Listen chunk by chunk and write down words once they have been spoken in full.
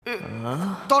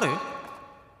誰？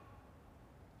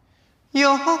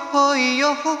よほほい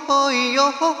よほほい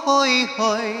よほほい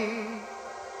ほい。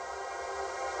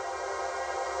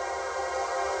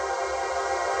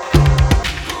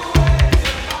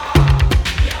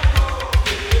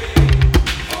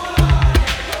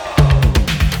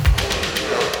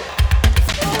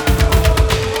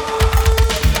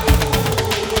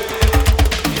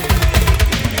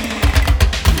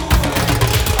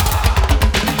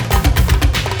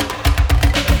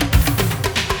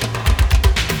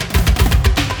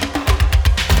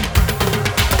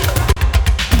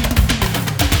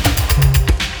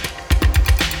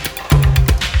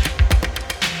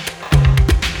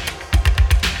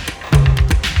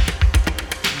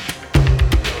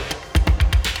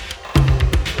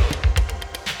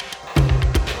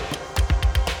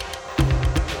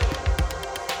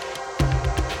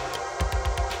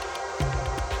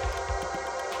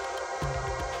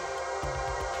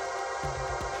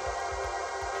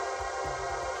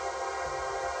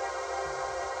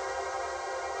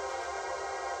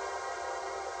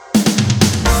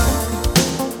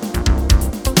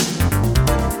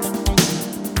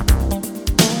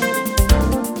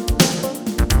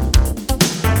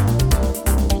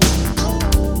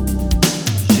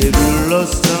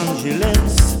Los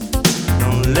Angeles,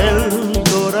 dans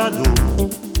l'Eldorado,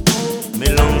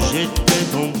 mélangé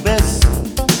tête en baisse,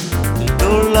 des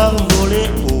dollars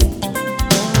volés haut.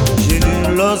 J'ai vu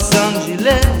Los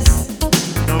Angeles,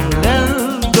 dans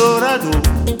l'Eldorado,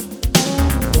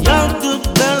 y'a de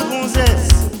belles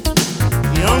gonzesses,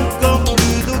 et encore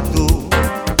plus d'auto.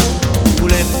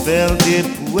 Voulais faire des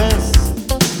prouesses,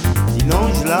 sinon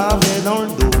je l'avais dans le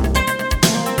dos.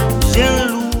 J'ai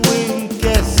loué une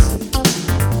caisse,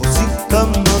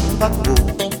 comme un paquebot.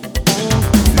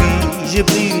 Puis j'ai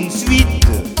pris une suite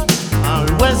à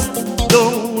l'ouest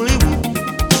d'Hollywood.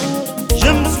 Je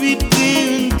me suis pris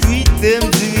une cuite et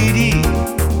me suis dit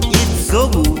it's so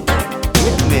good.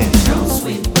 Mais je me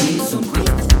suis pris une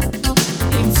cuite,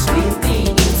 une suite et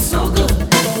it's so good.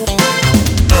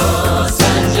 Los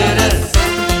Angeles,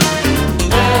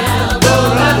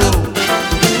 Eldorado.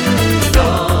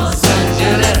 Los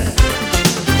Angeles,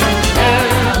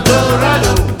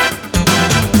 Eldorado.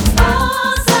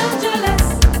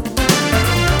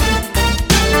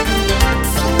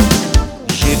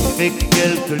 Fait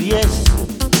quelques liesses,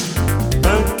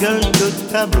 quelques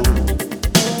tableaux,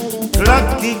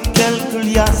 claqué quelques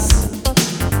liasses,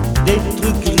 des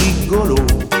trucs rigolos,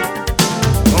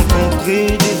 rencontrer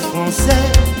des Français,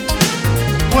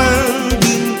 coin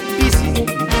d'une piscine.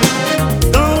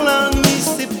 Dans la nuit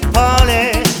c'est pas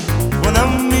laid, on a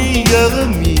meilleure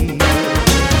mine.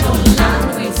 Dans la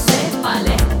nuit c'est pas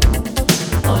laid,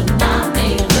 on a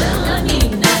meilleure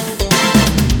mine.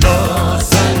 Los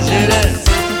Angeles,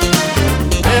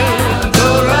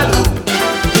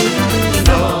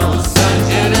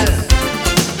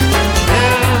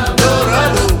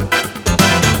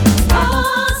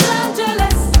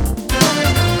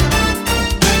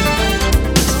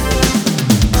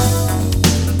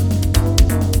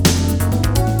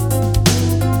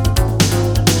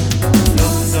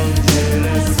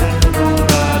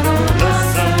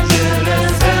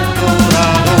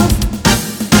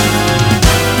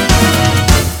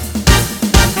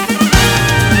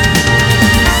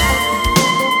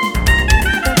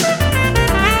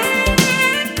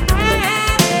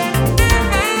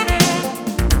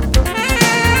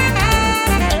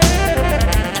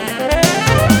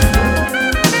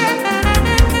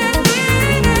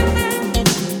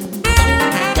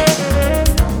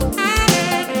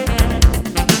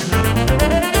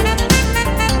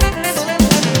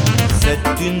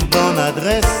 une bonne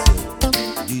adresse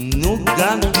du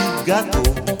nougat du gâteau.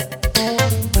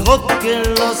 Croquer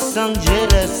Los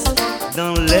Angeles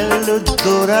dans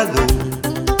l'Eldorado.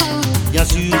 Bien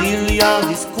sûr il y a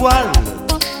des squales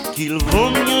qu'il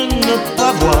vaut mieux ne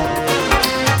pas voir,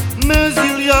 mais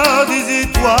il y a des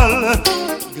étoiles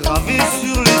gravées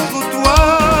sur les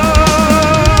trottoirs.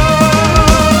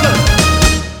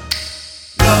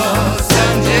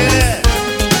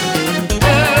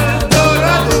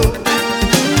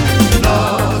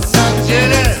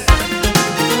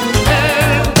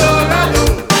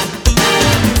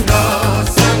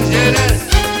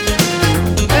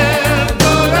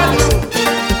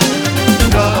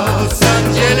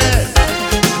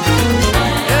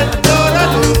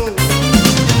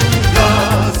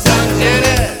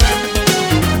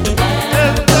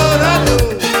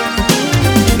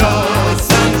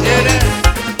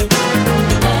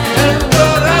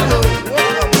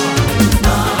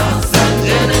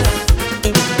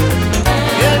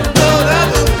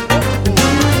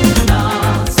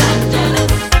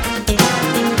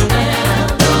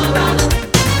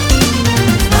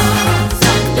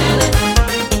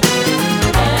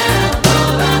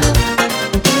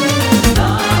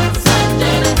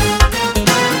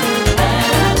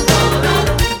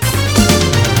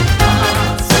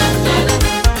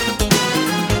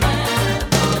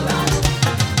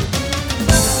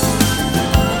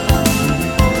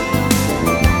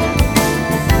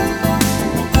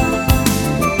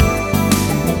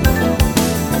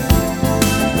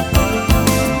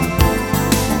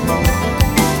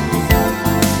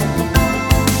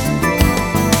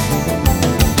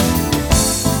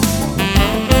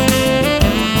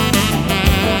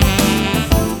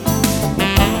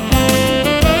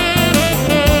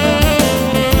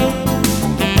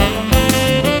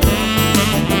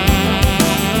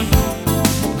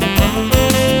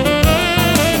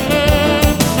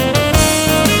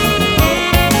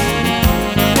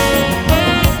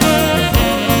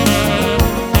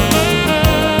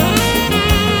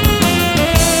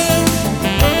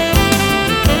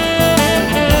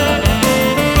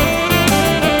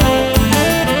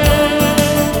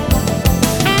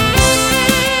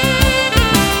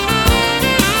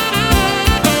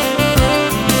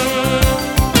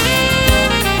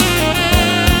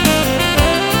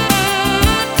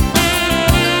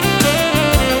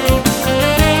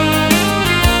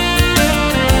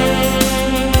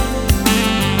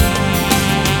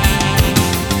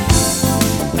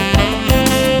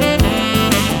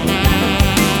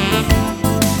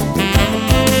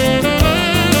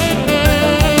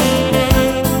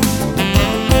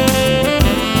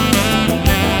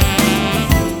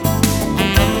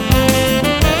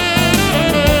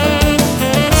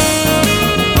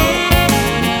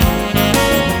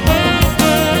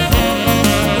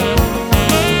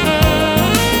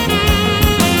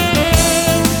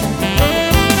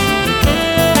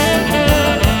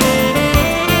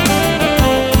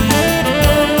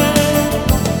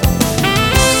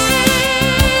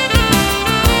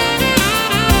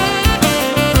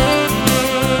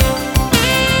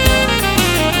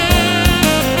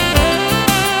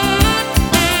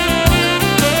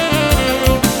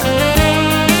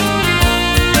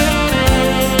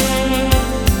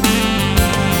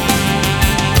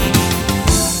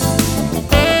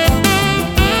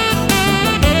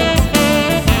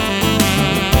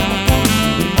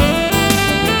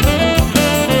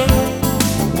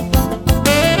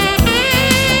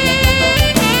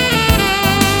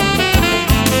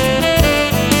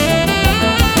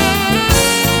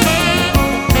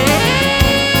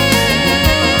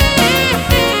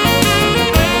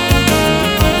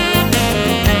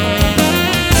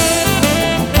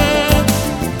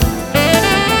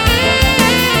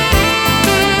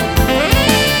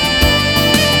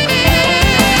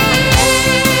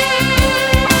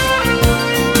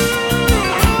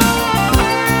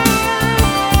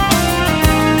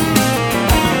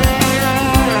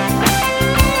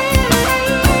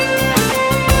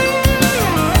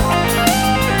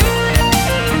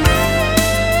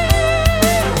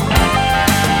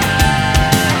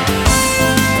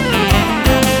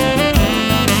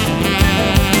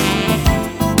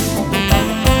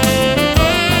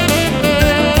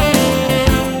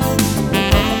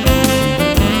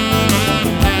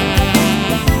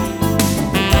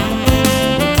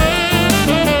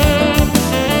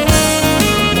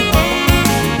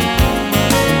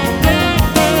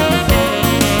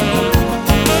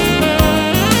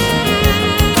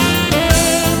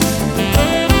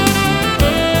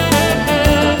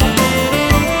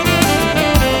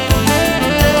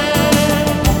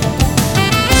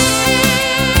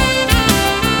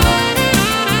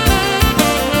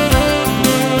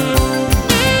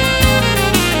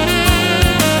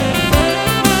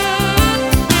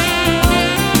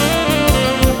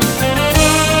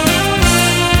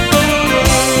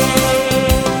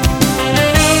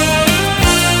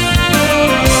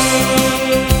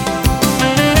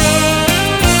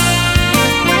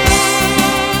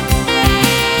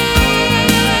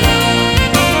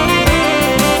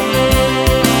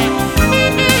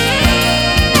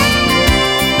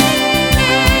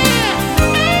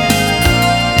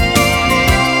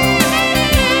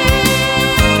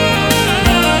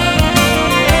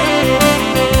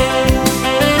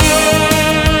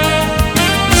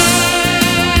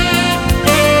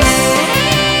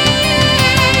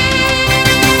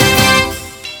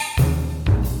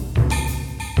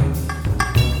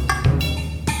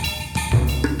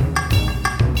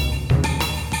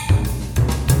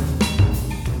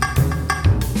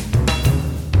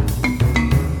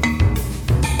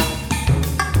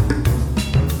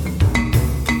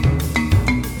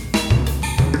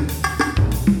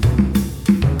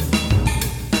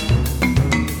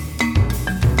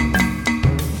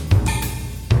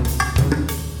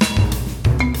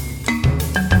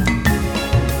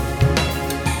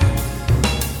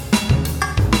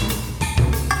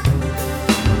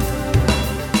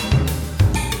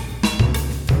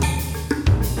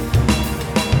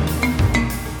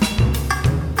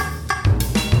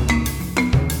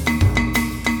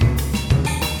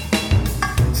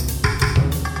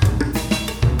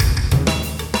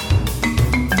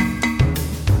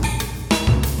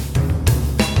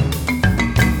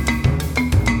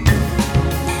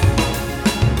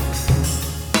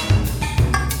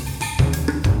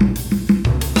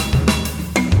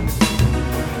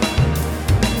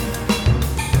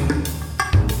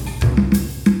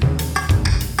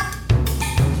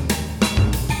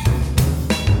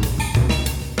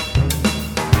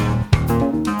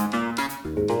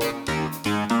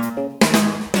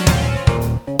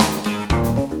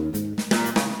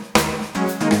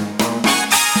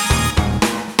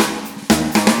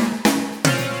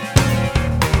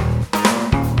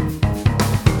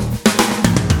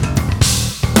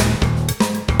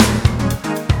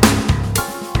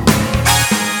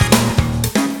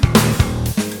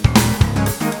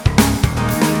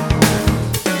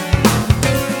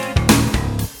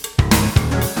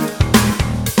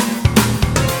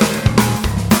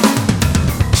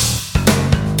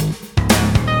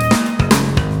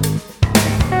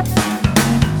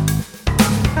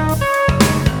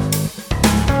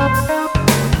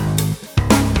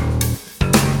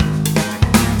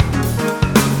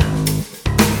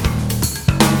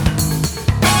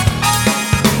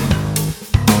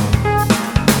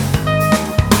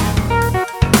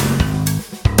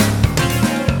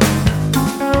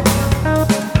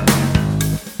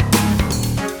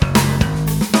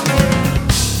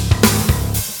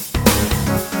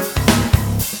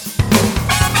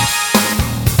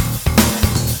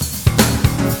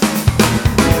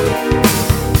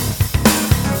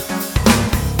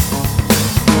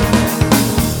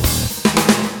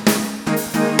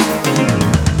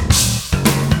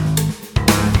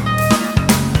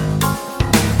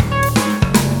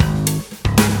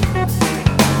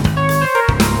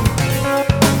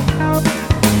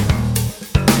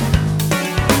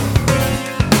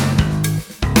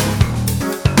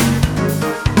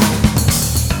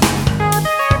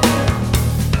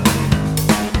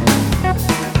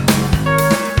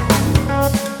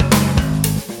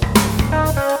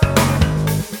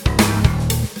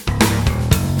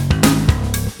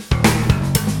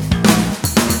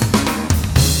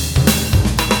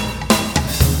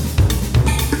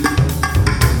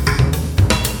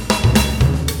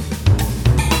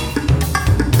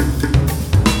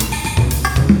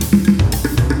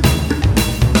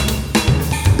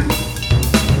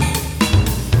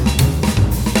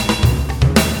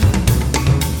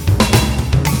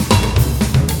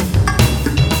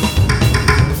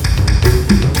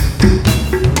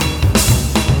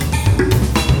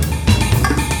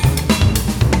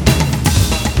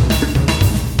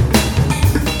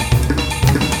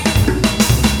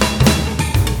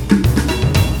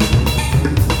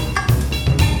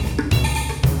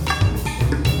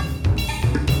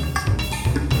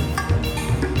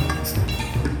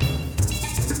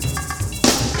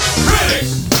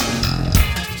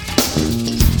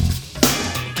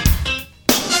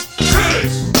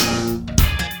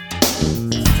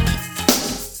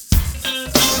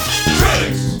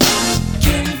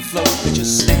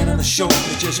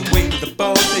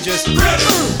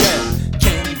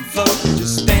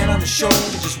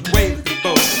 just wave at the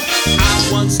boat. I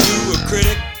once knew a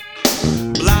critic,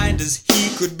 blind as he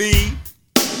could be.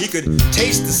 He could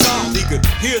taste the salt, he could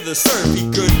hear the surf, he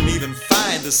couldn't even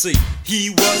find the sea. He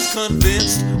was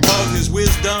convinced of his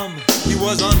wisdom, he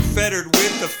was unfettered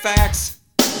with the facts.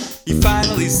 He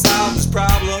finally solved his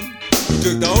problem. He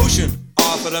took the ocean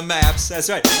off of the maps. That's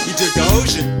right, he took the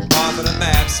ocean off of the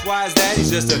maps. Why is that? He's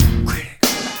just a critic.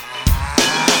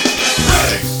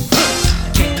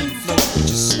 Can't even float,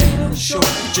 just stand on the shore,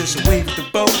 just wave at the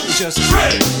boat. He just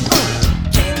critic.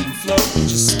 Can't even float,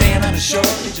 just stand on the shore,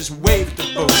 he just wave at the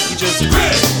boat. He just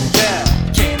yeah.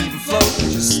 Can't even float,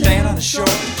 just stand on the shore,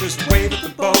 just wave at the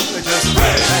boat. They just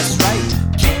that's right.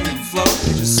 Can't even float,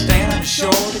 just stand on the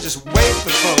shore, they just wave at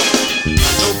the boat.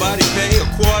 Nobody pay a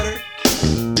quarter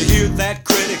to hear that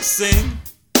critic sing.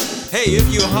 Hey, if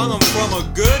you hung him from a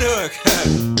good hook,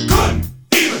 couldn't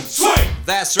even swing.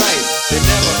 That's right. They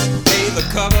never pay the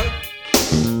cover,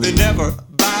 they never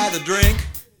buy the drink.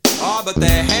 Oh, but they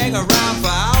hang around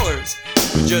for hours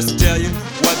just to tell you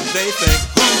what they think.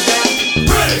 Who's that?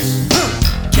 Critics!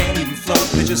 Can't even float,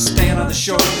 they just stand on the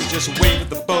shore, they just wave at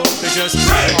the boat, they just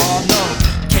oh no,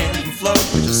 can't even float,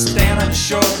 they just stand on the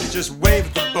shore, they just wave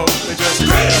at the boat, they just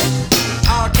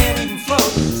oh, can't even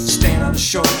float, stand on the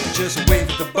shore, they just wave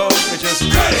at the boat, they just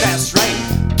that's right,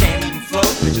 can't even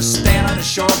float, they just stand on the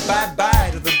shore, bye-bye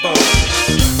to the boat.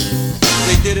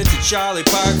 They did it to Charlie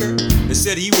Parker, they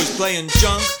said he was playing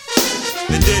junk.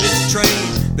 They did it to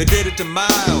Train, they did it to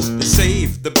Miles, they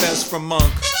saved the best from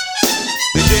Monk.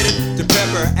 They did it to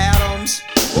Pepper Adams,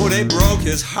 oh they broke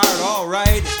his heart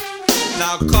alright.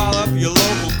 Now call up your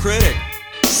local critic,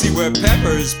 see where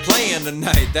Pepper is playing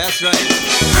tonight, that's right.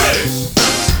 Critics!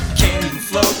 Can't even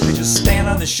float, they just stand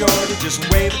on the shore, they just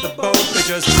wave at the boat, they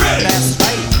just that's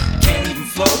right. Can't even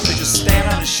float, they just stand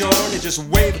on the shore, they just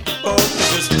wave at the boat, they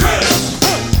just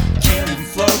can't even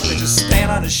float, they just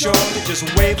stand on the shore, they just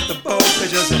wave at the boat, they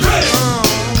just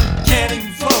can't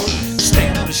even float,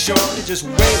 stand on the shore, they just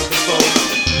wave at the boat.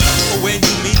 But when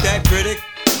you meet that critic,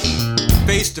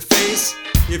 face to face,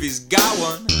 if he's got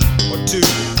one, or two,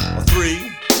 or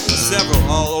three, or several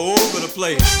all over the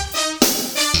place,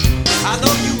 I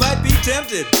know you might be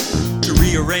tempted to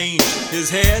rearrange his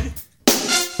head,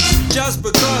 just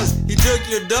because he took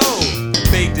your dough and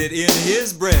baked it in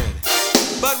his bread.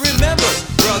 But remember,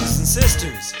 brothers and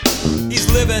sisters, he's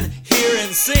living here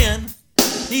in sin.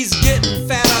 He's getting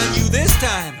fat on you this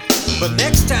time, but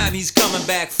next time he's coming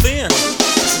back thin.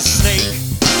 It's a snake,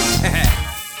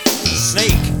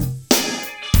 snake,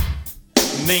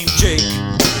 named Jake.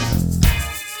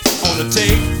 On the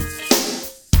tape,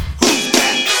 who's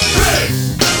that?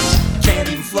 Can't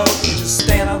even float, they just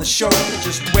stand on the shore, they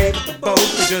just wave at the boat,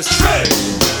 they just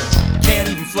can't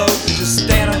even float, they just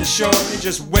stand on the shore, they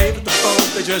just wave at the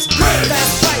boat, they just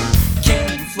that's right.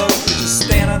 Can't even float, they just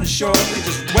stand on the shore, they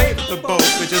just wave at the boat,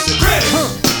 they just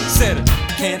said it.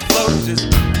 Can't float, they just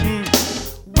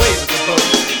wave at the boat.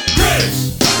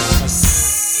 A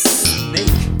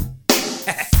snake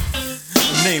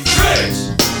named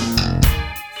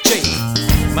Jake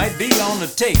might be on the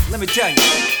tape. Let me tell you.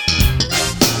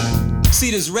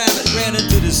 See, this rabbit ran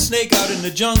into this snake out in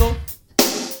the jungle.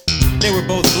 They were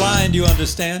both blind, you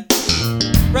understand.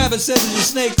 Rabbit said to the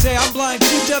snake, say, I'm blind,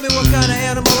 can you tell me what kind of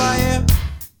animal I am?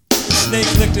 The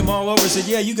snake licked him all over, said,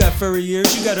 yeah, you got furry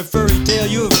ears, you got a furry tail,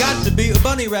 you have got to be a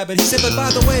bunny rabbit. He said, but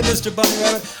by the way, Mr. Bunny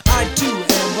Rabbit, I too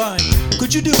am blind.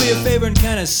 Could you do me a favor and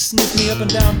kind of sniff me up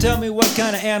and down, tell me what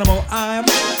kind of animal I'm?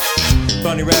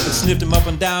 Bunny Rabbit sniffed him up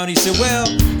and down, he said, well,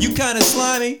 you kind of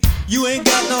slimy, you ain't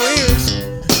got no ears,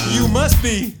 you must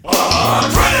be a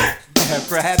critic!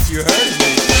 Perhaps you heard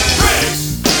me.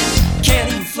 Can't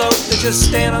even float, they just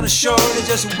stand on the shore, they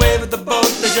just wave at the boat,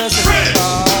 they just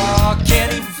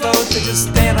can't even float, they just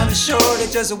stand on the shore, they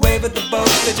just wave at the boat,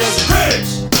 they just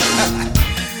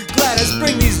Gladys,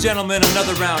 bring these gentlemen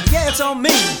another round. Yeah, it's on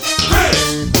me.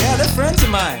 Yeah, they're friends of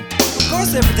mine. Of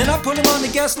course they're, didn't I put them on the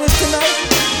guest list tonight?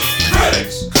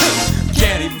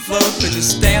 Can't even float, they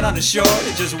just stand on the shore,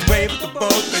 they just wave at the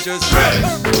boat, they just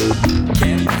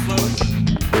can't even float.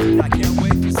 I can't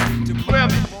wait to see tomorrow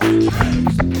morning.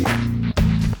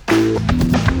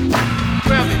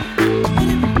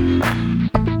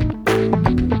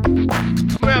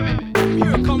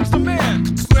 Here comes the man. A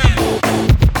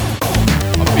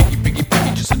biggie,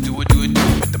 just a do it.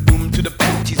 With the boom to the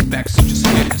back, he's back, so just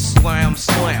hit it. Slam,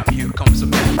 here comes the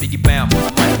man. Biggie bam,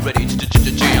 I'm ready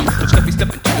to jam. So step into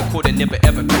the court and never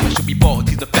ever come. Should be bald,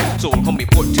 he's the fat soul. Homie,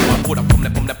 put to my put up, pump that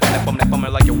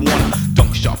like you wanna.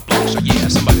 Dunk shot, block shot, yeah,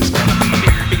 somebody's gonna be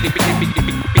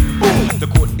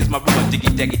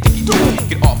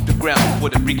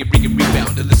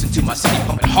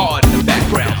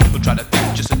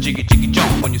jiggy jiggy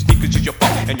jump on your sneakers, use your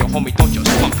bump, and your homie don't just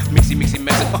slump. Mixy mixy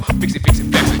mess it, fix it fix it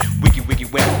fix it, wiggy wiggy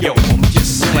wham, yo homie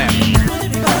just slam it.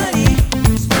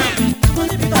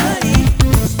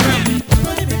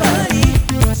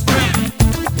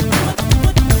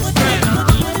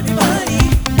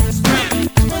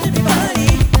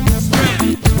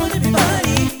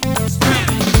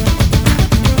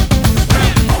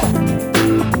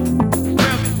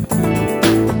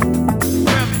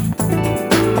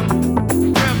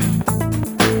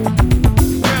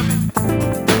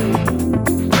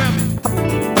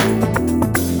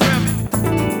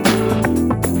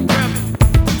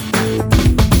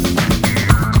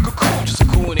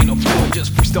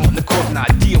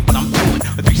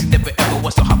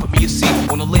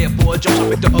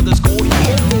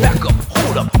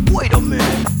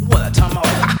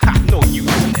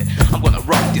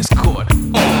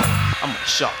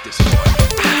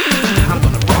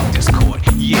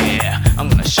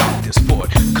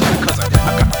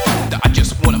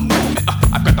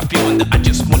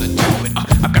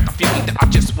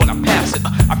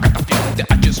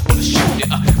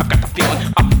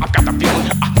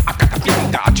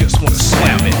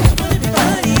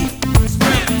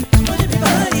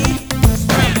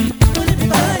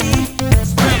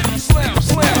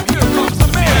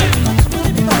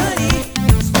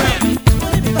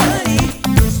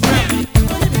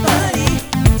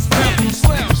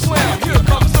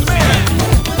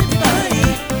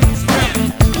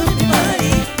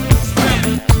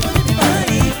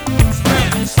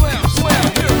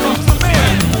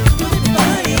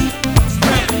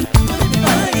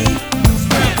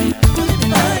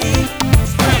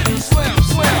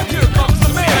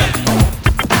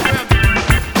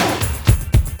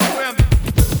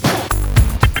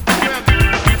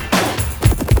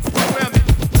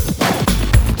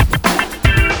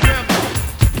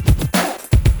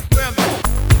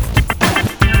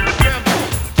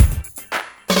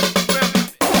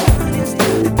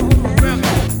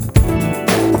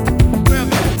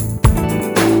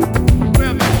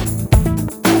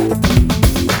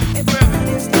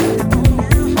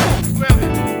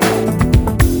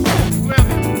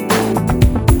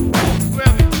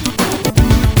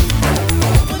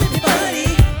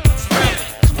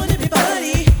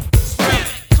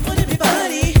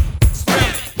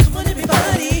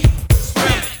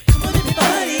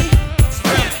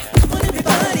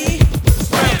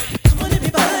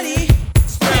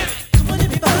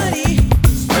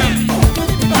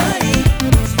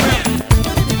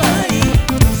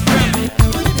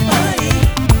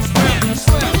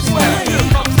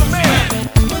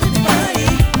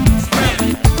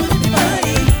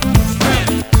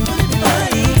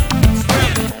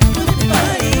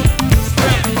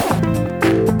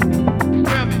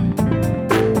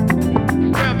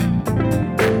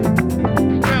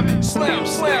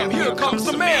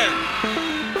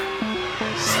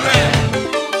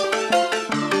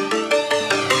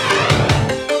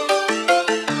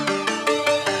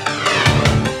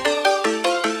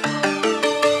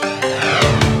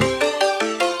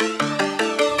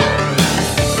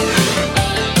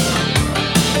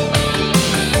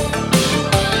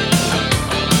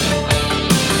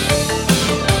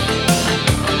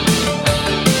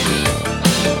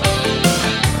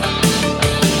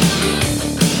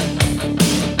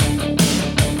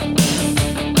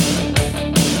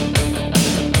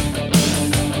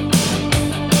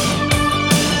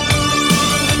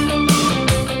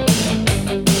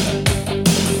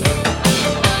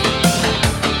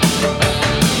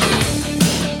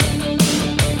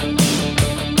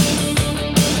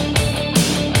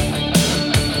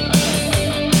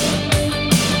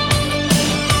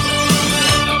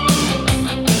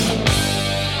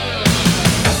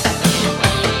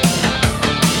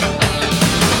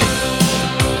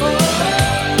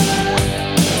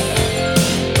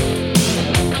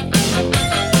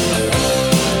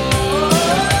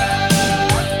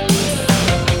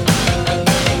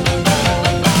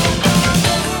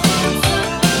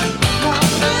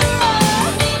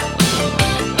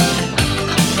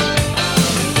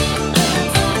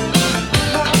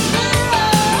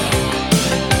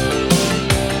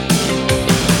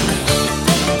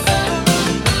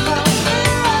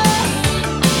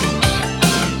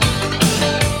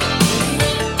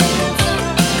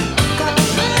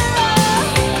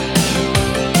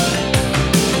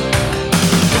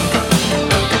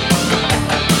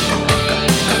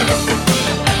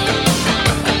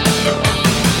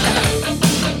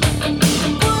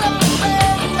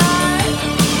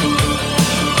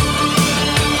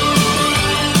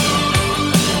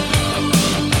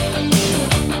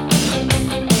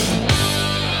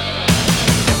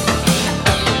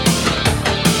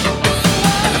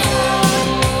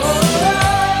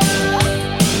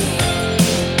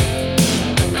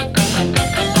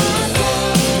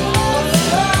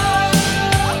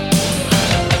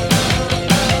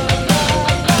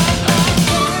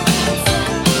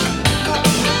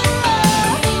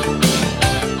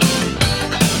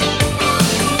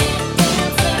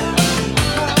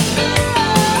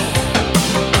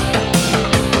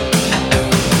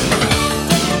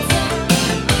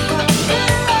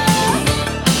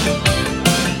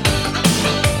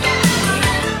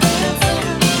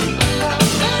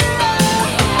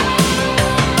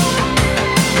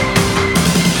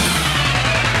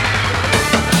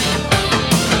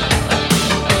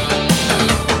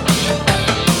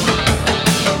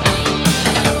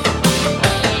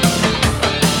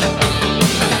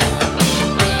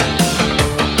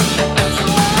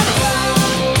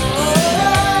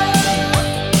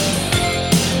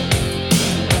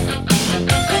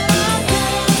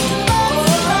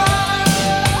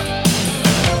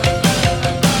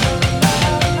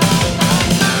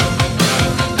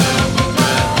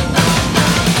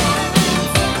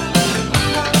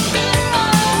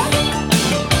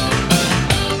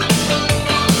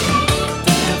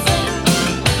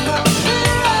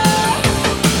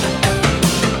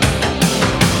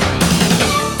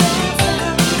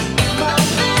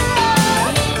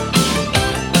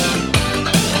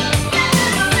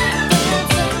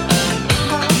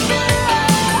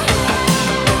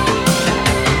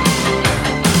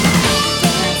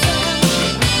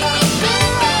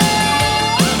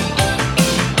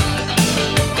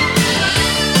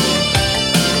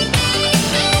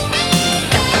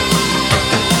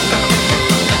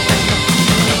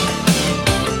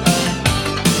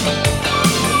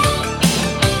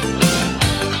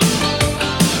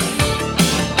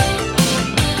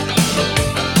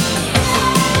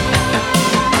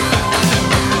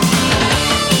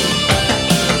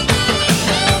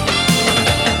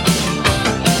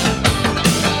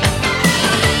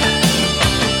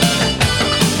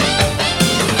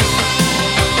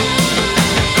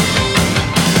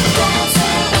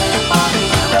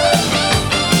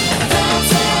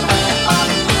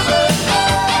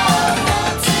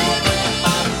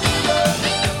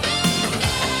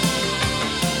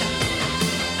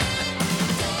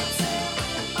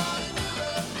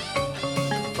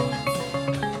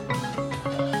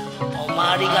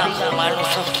 周りが周りの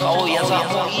スタッフとか多いやつは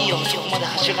もういいよそこまで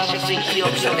走らなくていい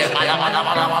よって言ってまだまだ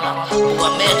僕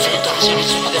は目つぶって走り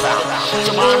続けた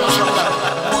周りのスタッフが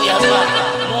もうやるわ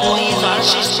もういいぞ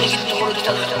安心してできるところに来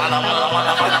たってまだま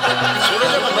だそれ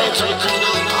でも目つぶってずっ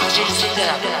と走り続け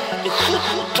たでふ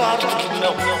っとある時目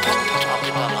をパッと開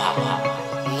けたら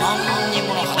何に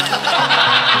もなかった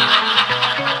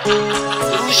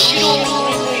後ろに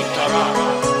向いたら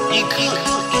行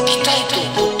きたいと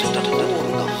思ってたゴー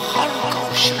ルがはるか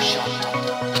後ろにあったんだ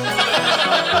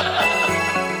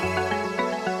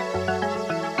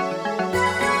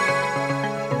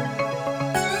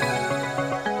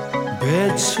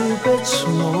別々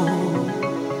の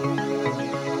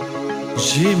人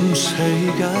生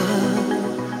が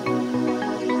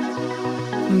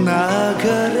流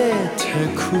れて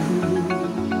く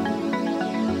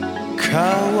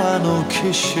川の岸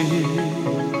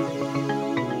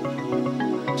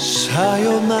さ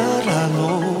よならの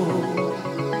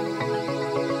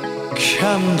キ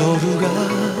ャンドルが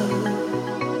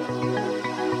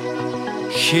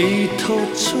一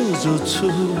つずつ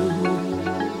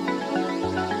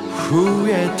増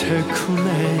えてくね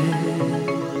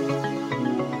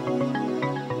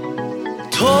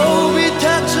飛び立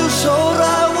つ空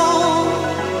を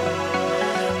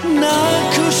な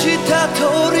くした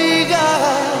鳥が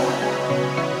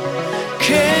煙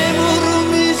る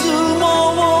水も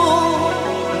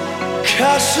か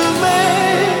すめ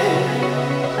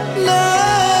泣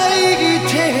い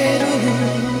てる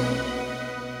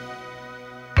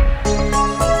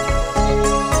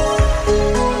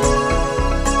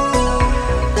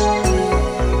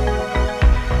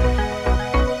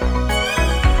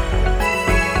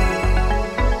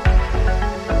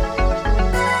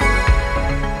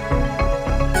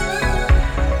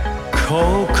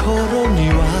心に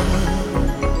は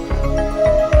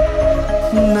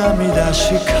涙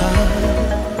しか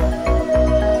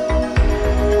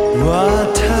渡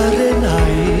れない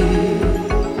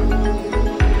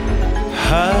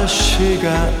橋が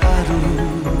ある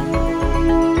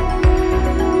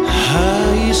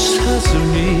愛さずに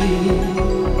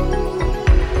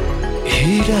い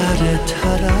られた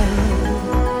ら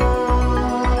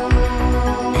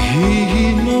い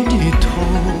いのにと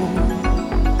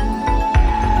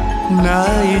泣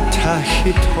いた人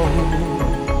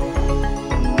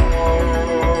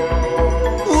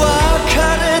別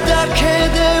れだけ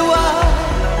では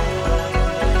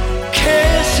消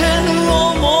せぬ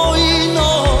想いの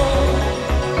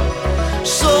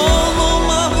その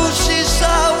眩しさ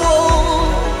を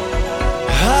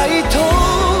愛と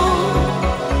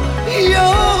呼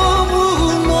ぶ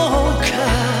のか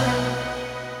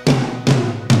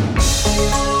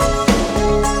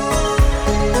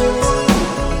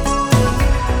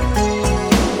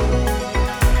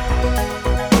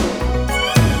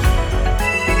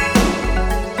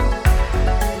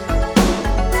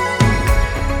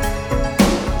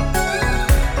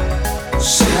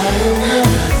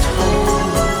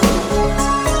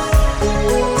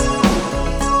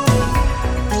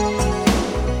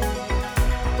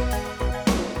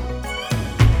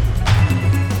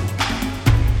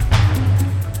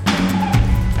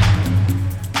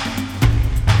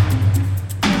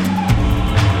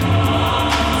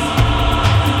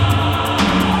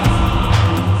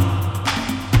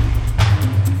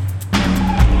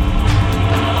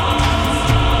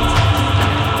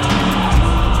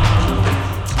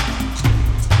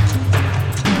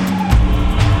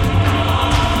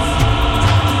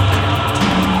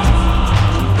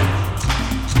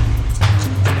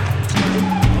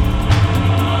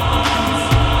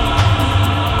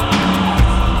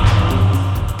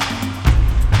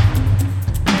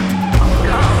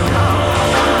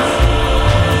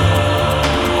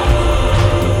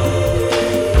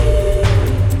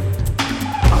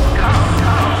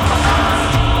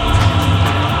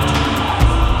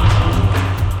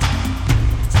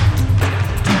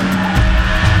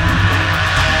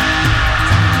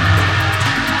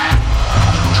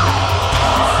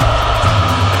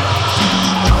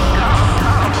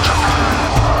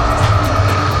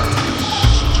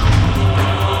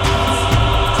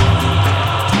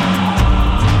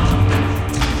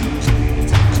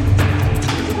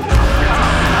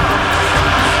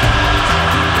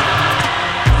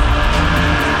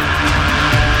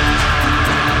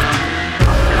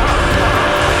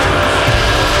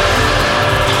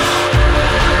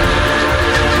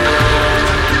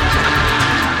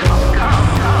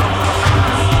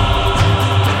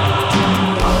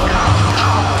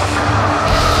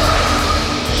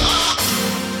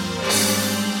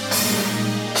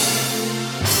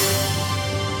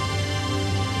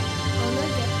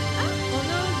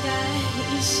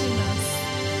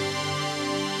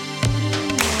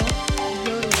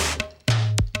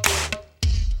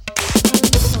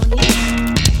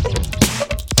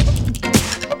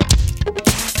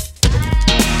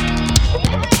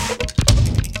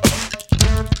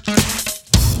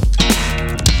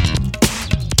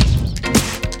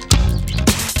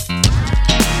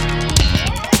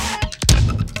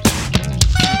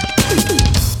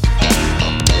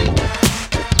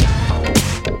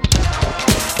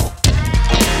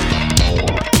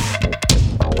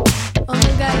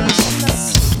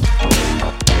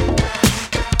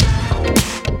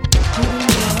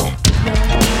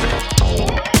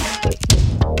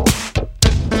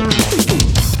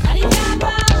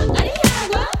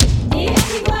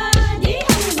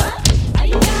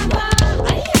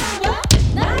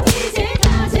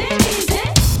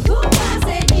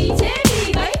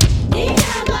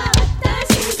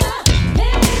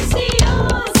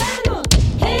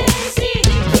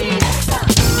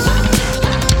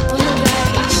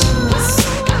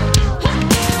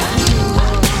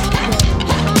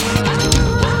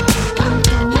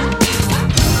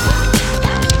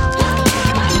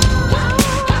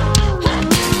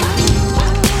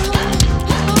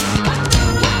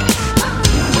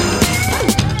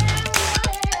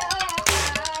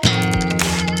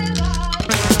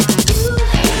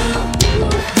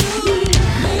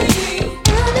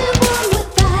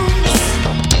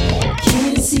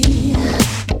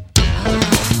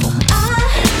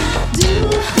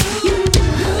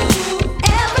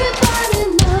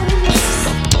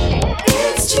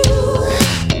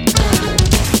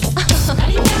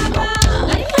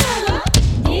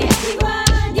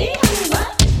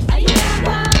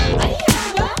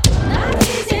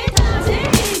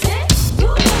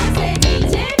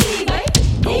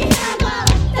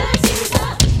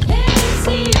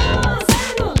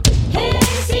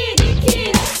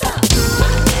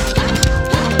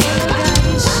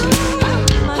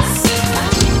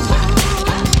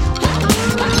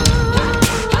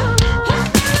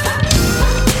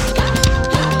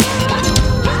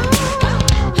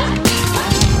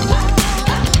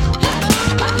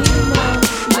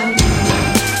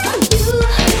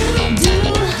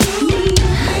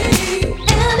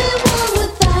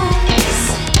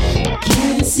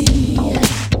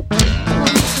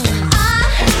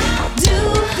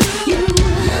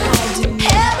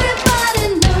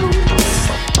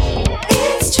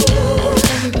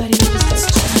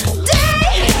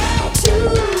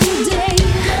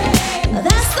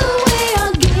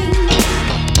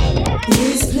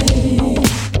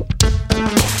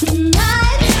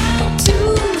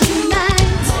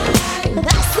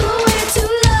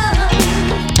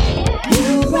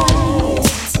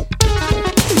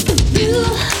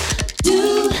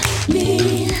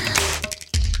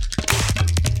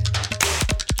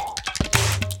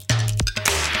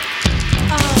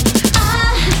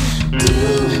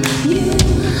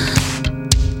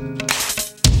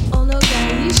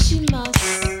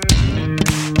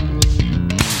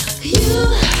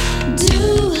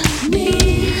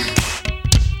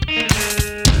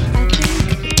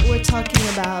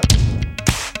about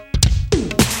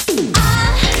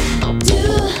I do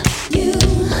you.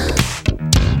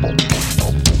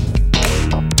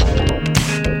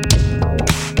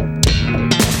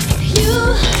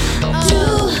 You do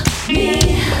me.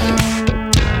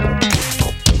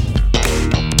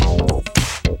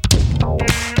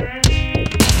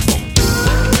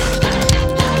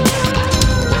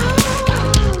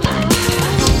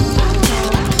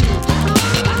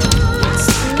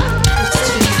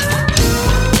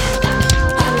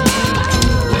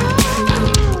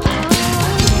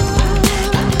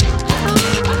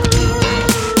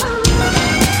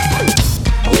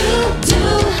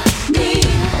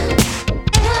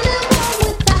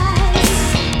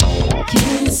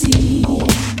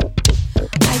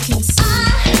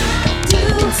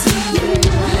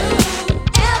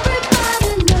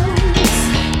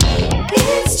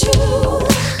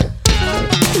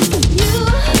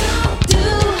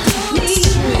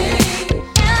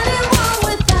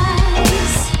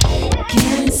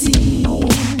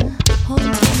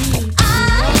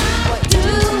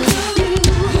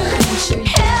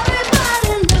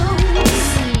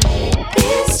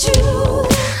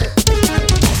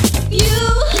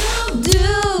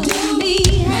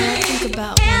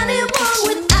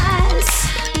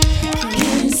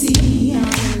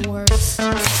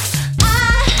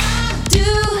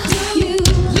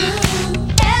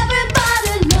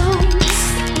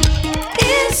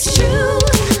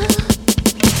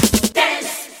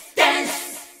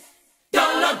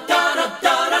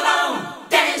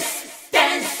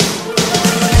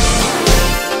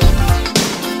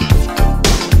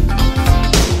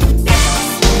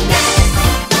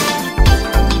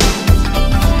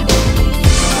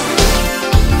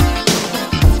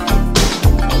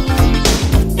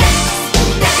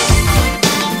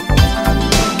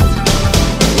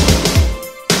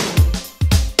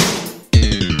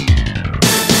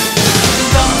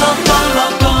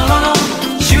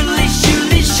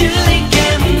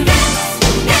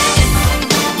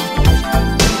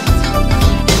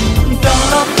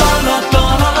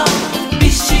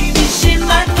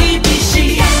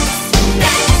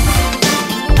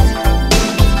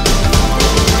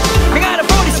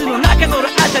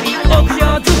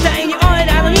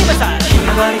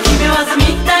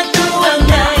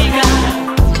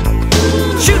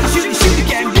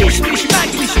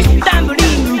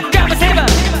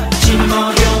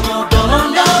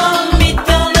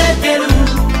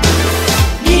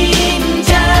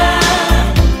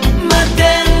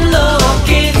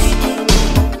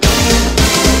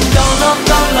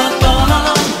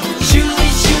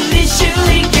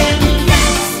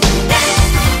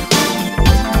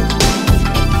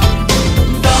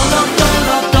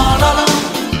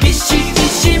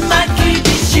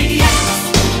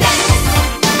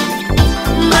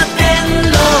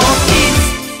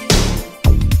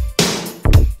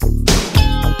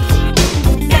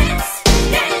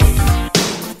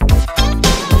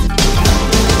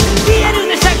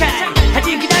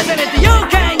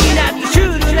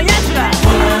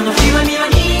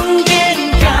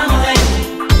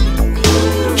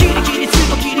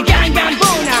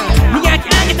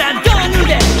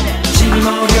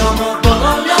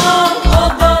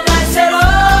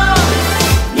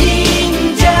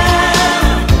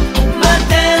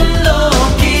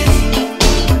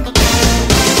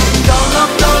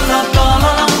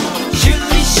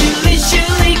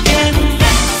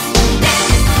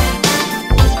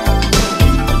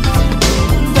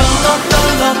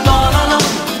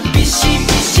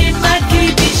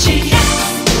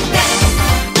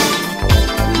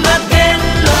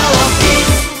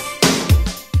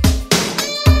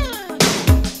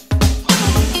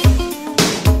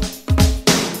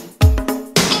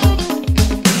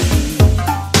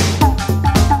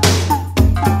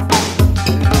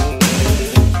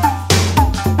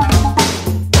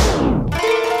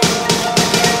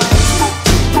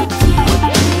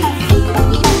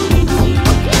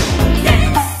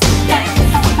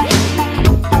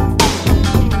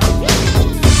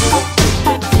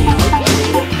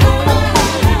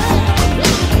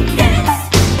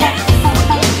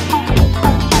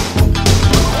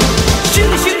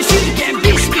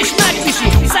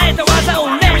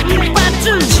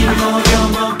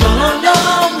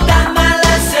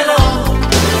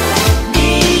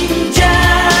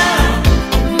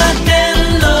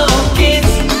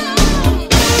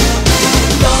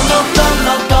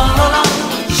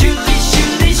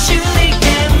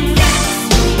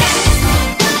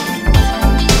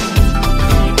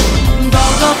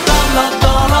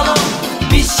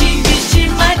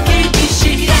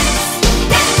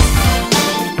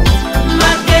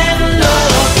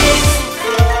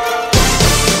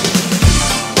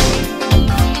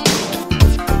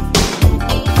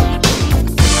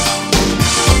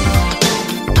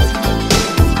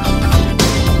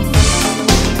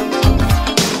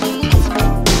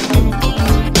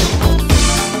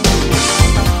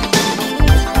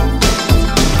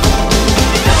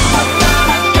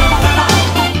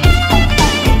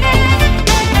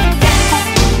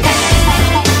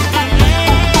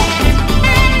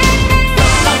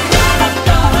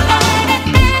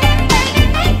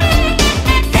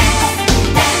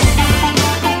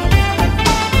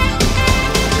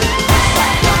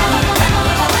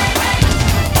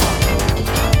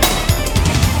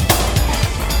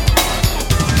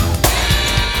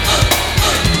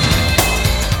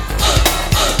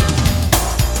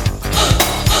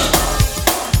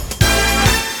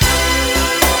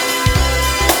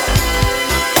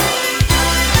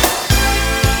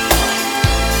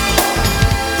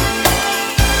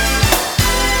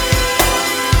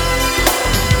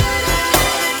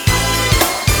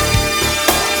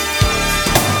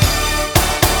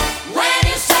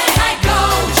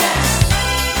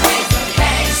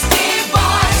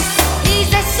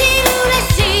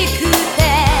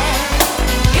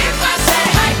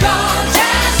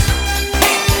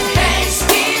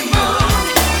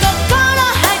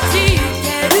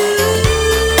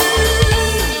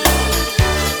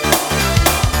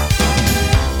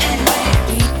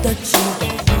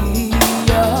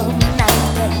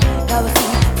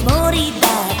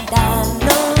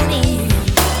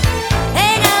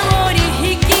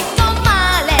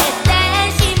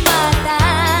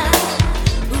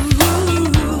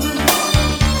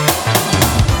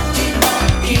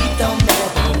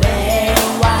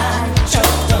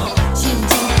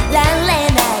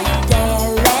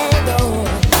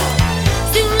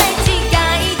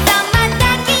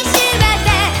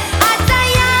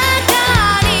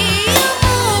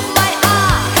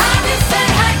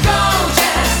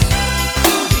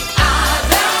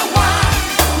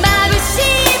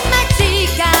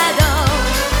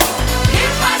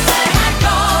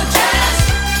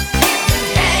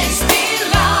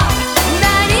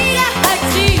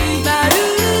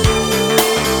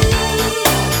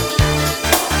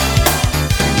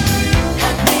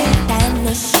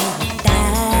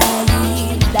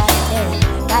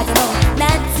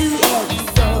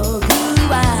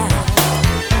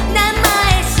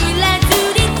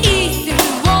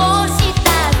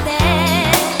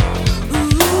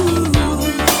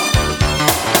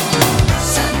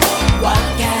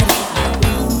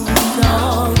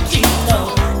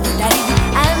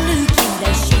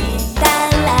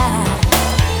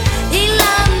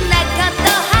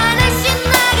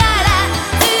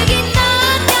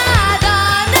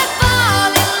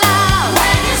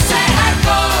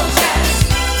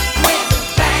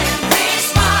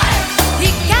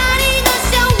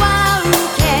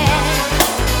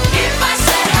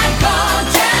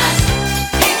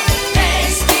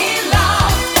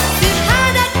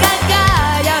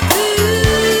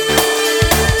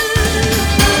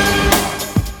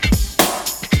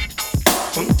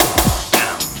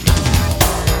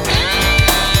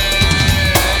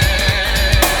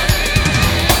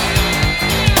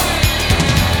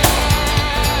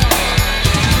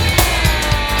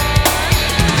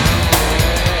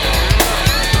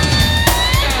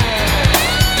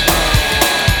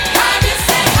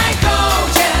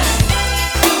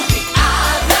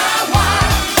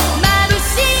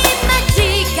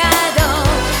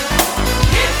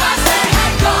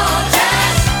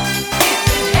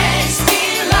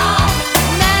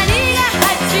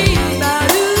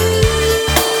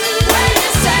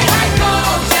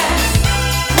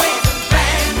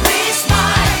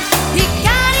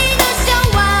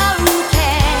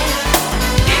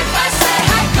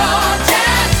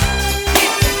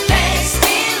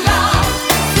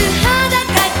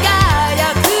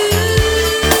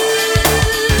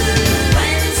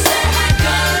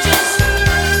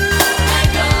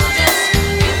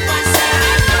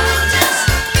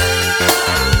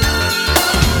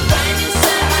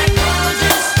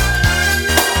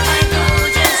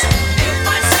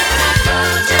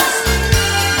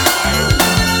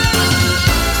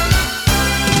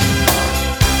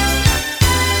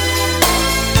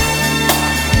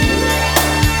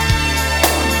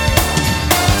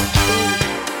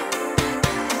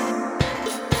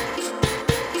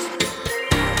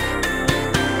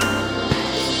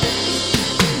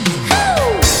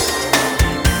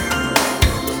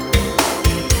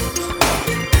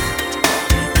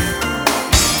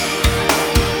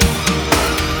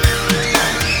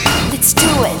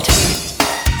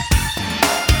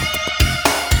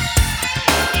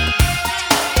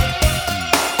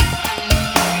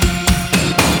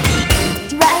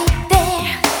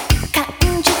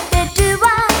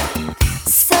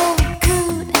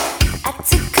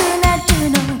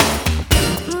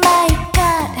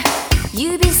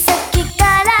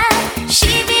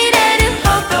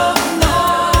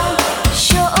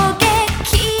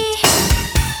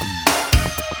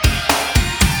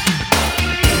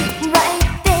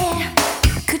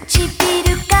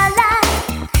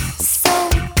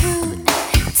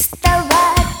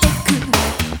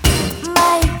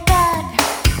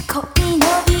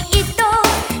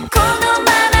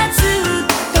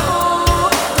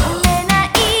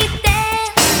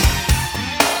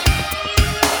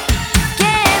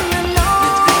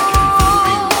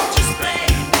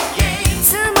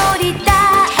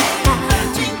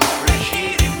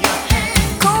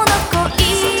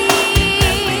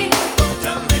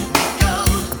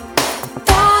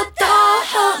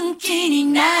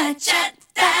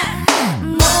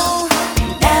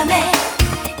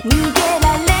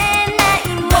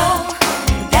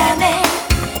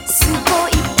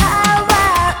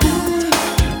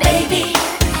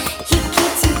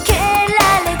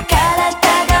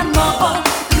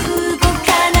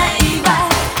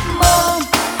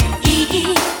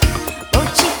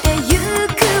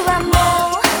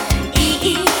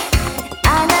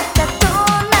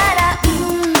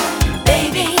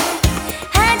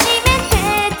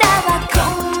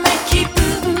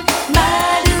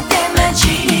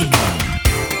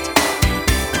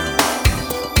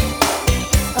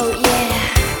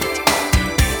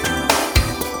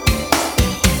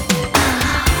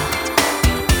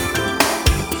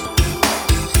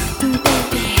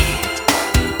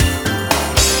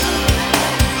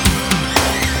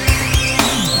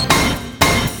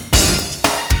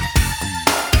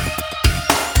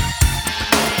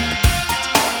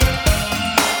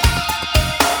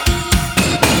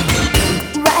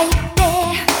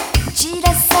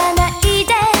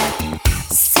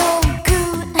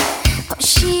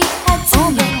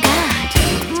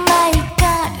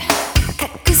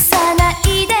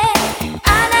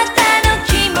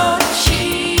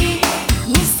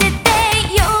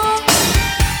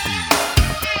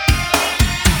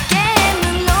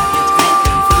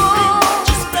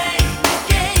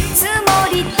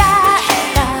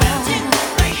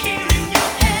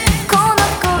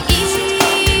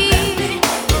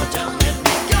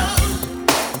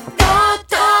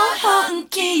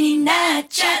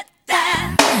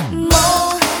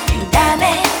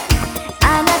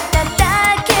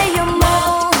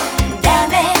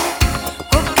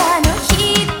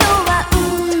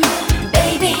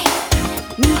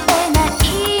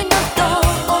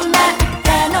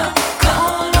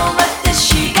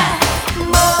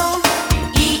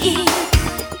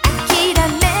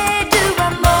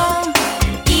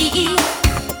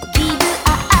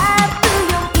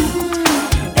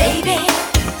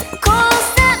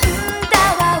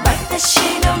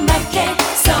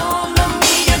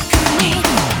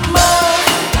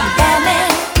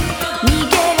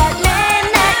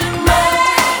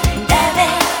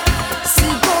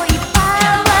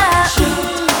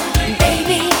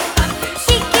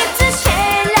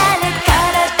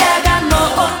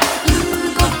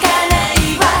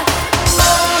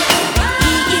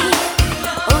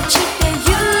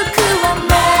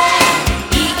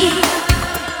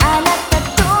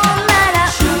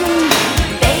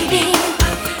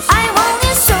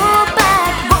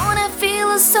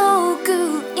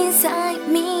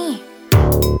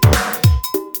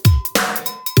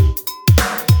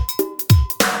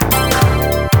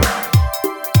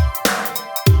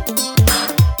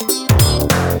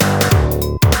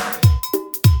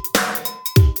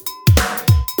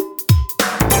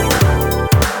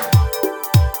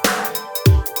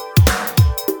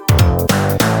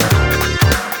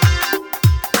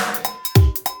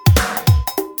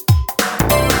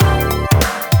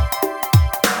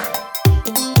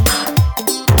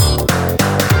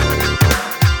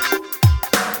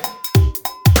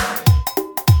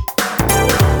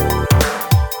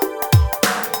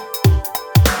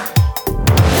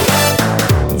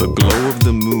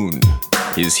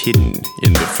 is hidden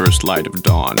in the first light of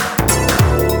dawn.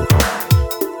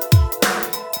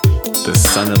 The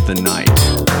son of the night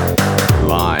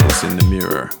lies in the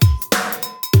mirror.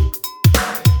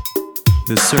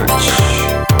 The search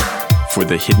for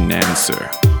the hidden answer.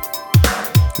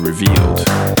 Revealed,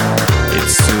 it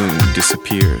soon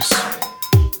disappears.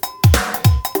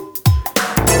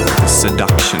 The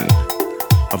seduction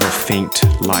of a faint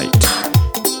light.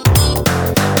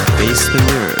 Face the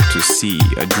mirror to see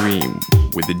a dream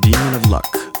with the demon of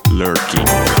luck lurking.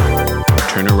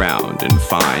 Turn around and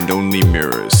find only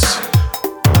mirrors.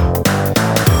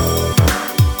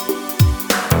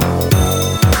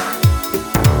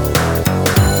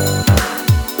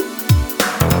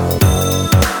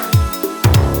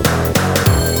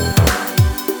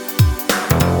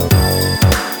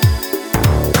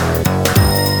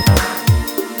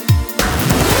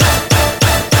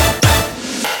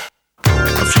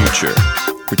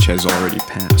 Which has already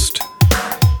passed.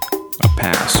 A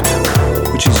past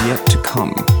which is yet to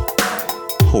come.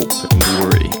 Hope and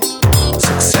worry,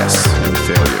 success and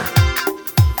failure.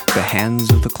 The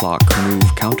hands of the clock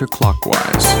move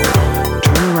counterclockwise.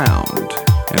 Turn around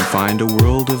and find a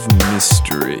world of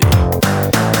mystery.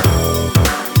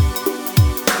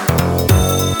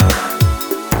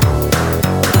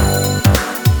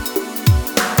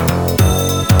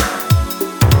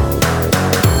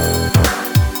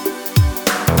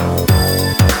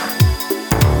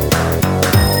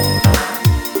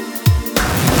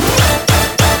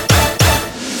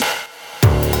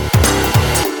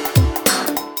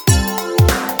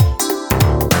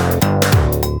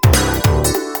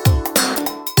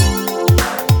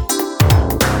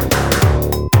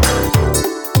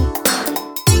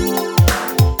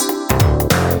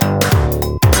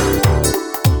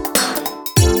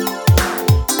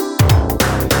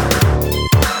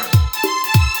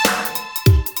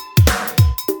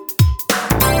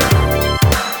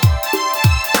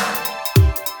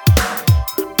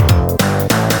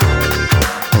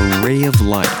 Of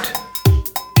light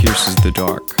pierces the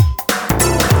dark.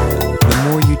 The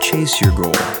more you chase your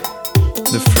goal,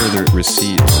 the further it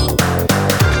recedes.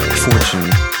 Fortune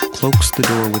cloaks the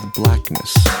door with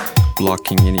blackness,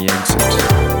 blocking any exit.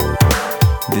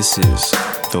 This is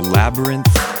the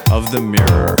labyrinth of the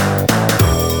mirror.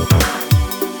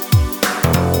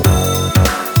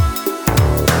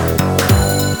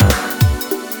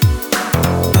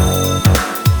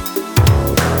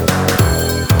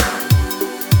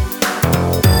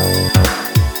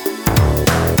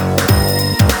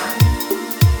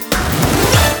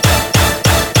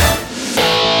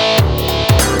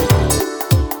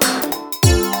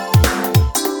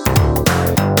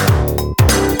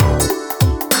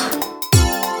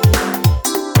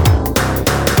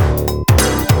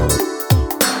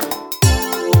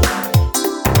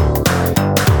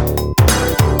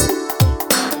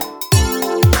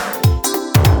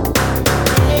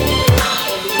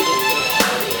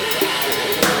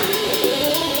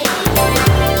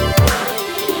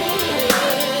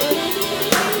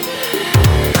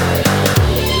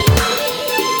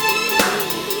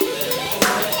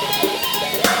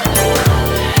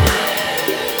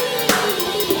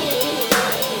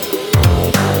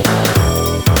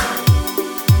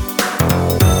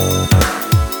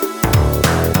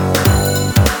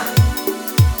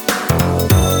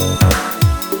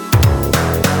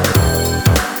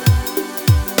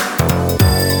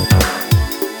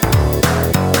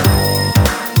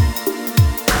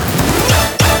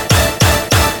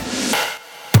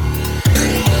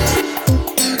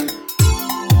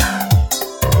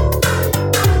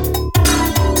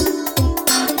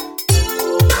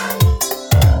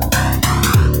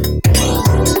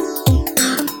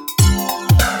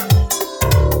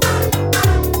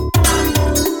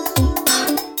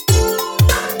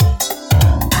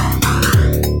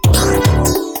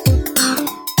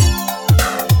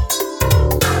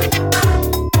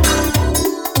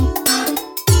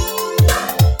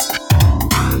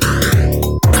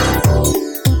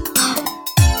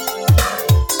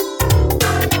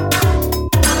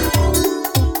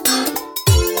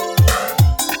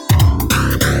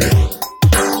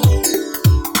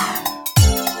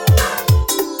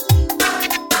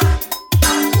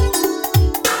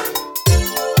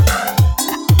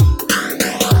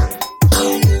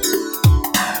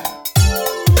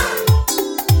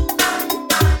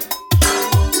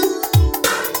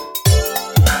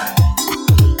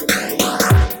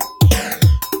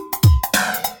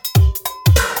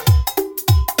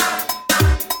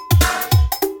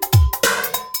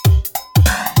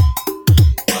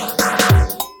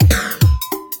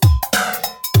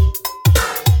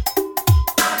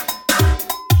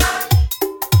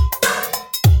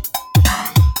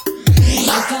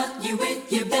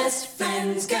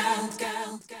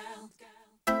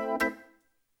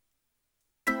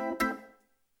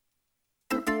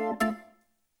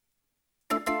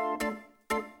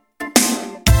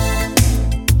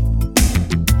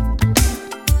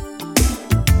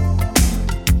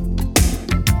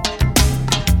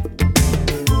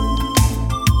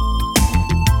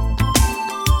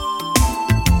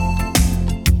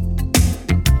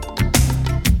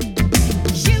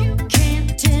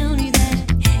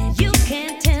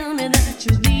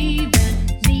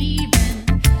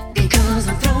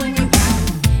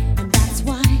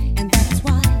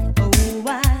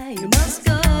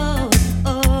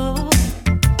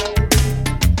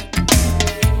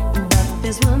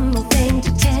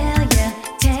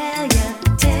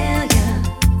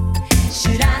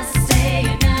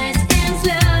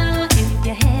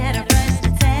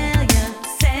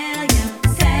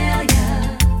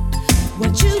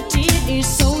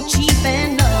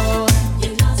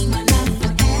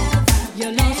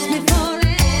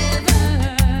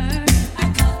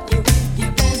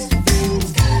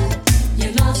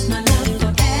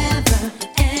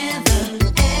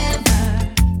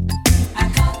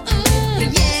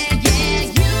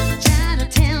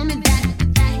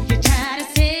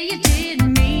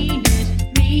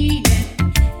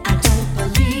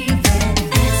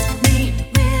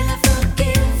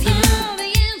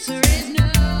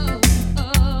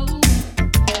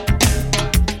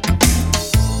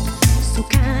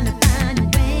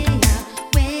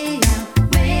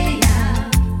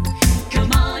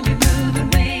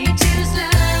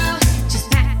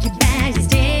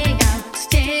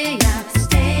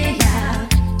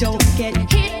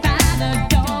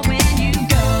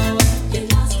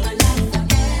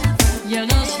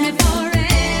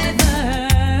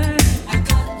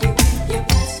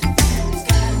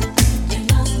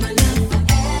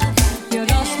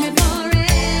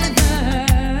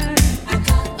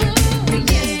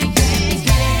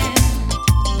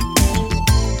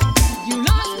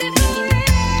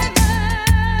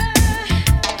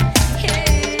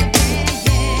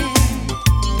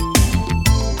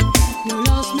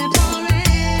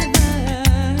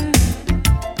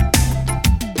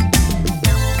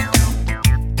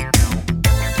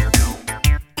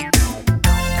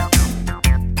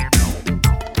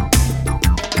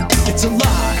 it's a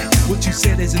lie. What you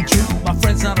said isn't true. My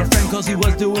friend's not a friend cause he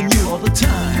was doing you all the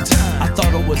time. I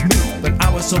thought it was me, but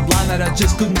I was so blind that I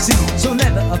just couldn't see. So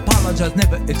never apologize,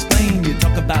 never explain. You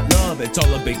talk about love, it's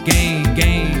all a big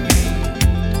game.24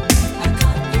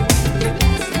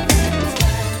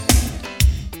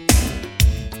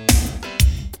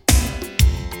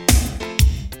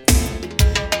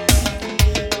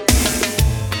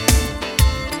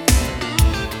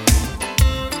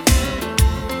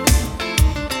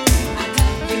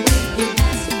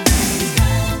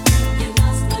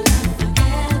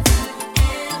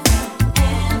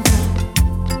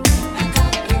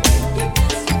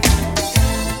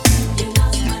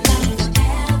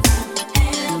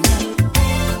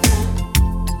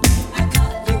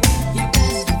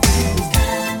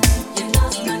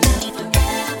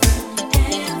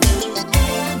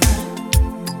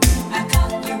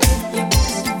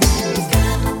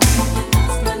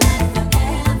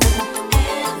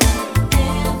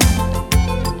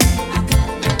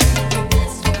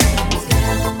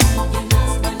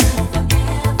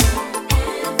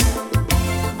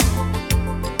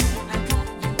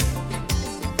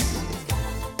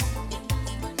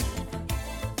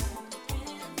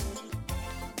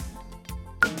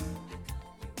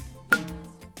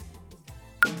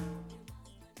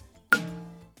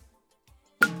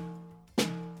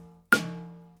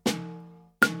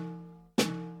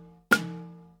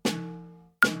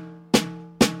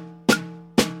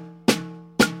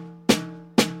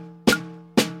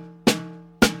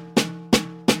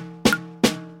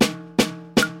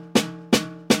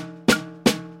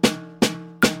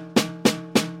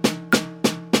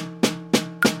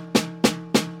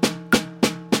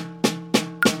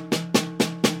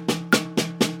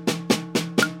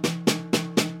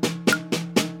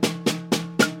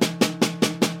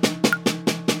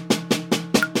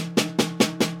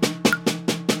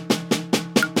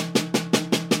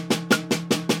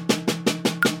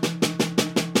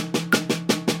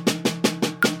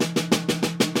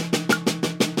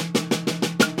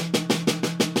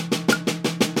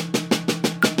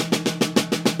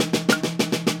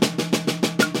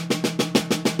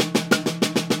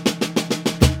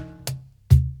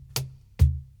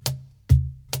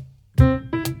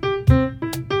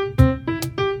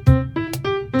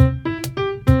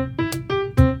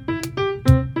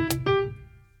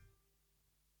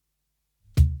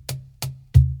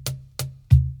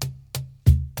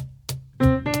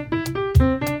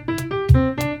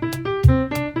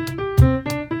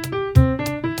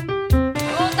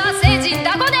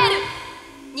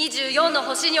の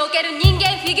星における人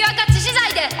間フィギュア化致死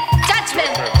罪でジャッジメン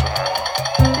ト。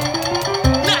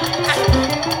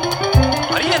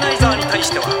アリエナイザーに対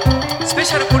してはスペ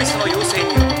シャルポリスの要請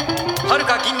により遥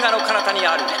か銀河の彼方に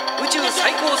ある宇宙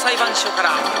最高裁判所から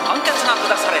判決が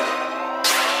下される。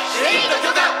シュート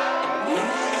許可。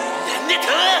なんでと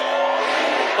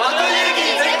バトル勇気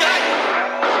に全開。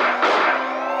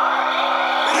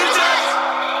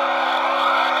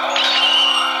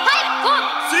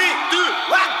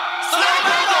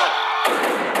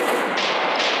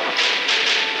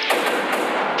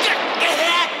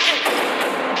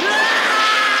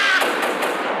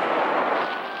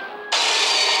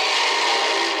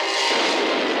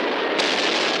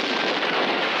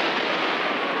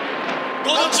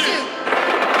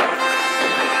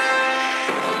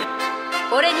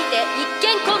これにて一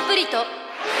見コンプリート。こ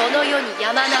の世に止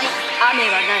まない雨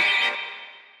はない。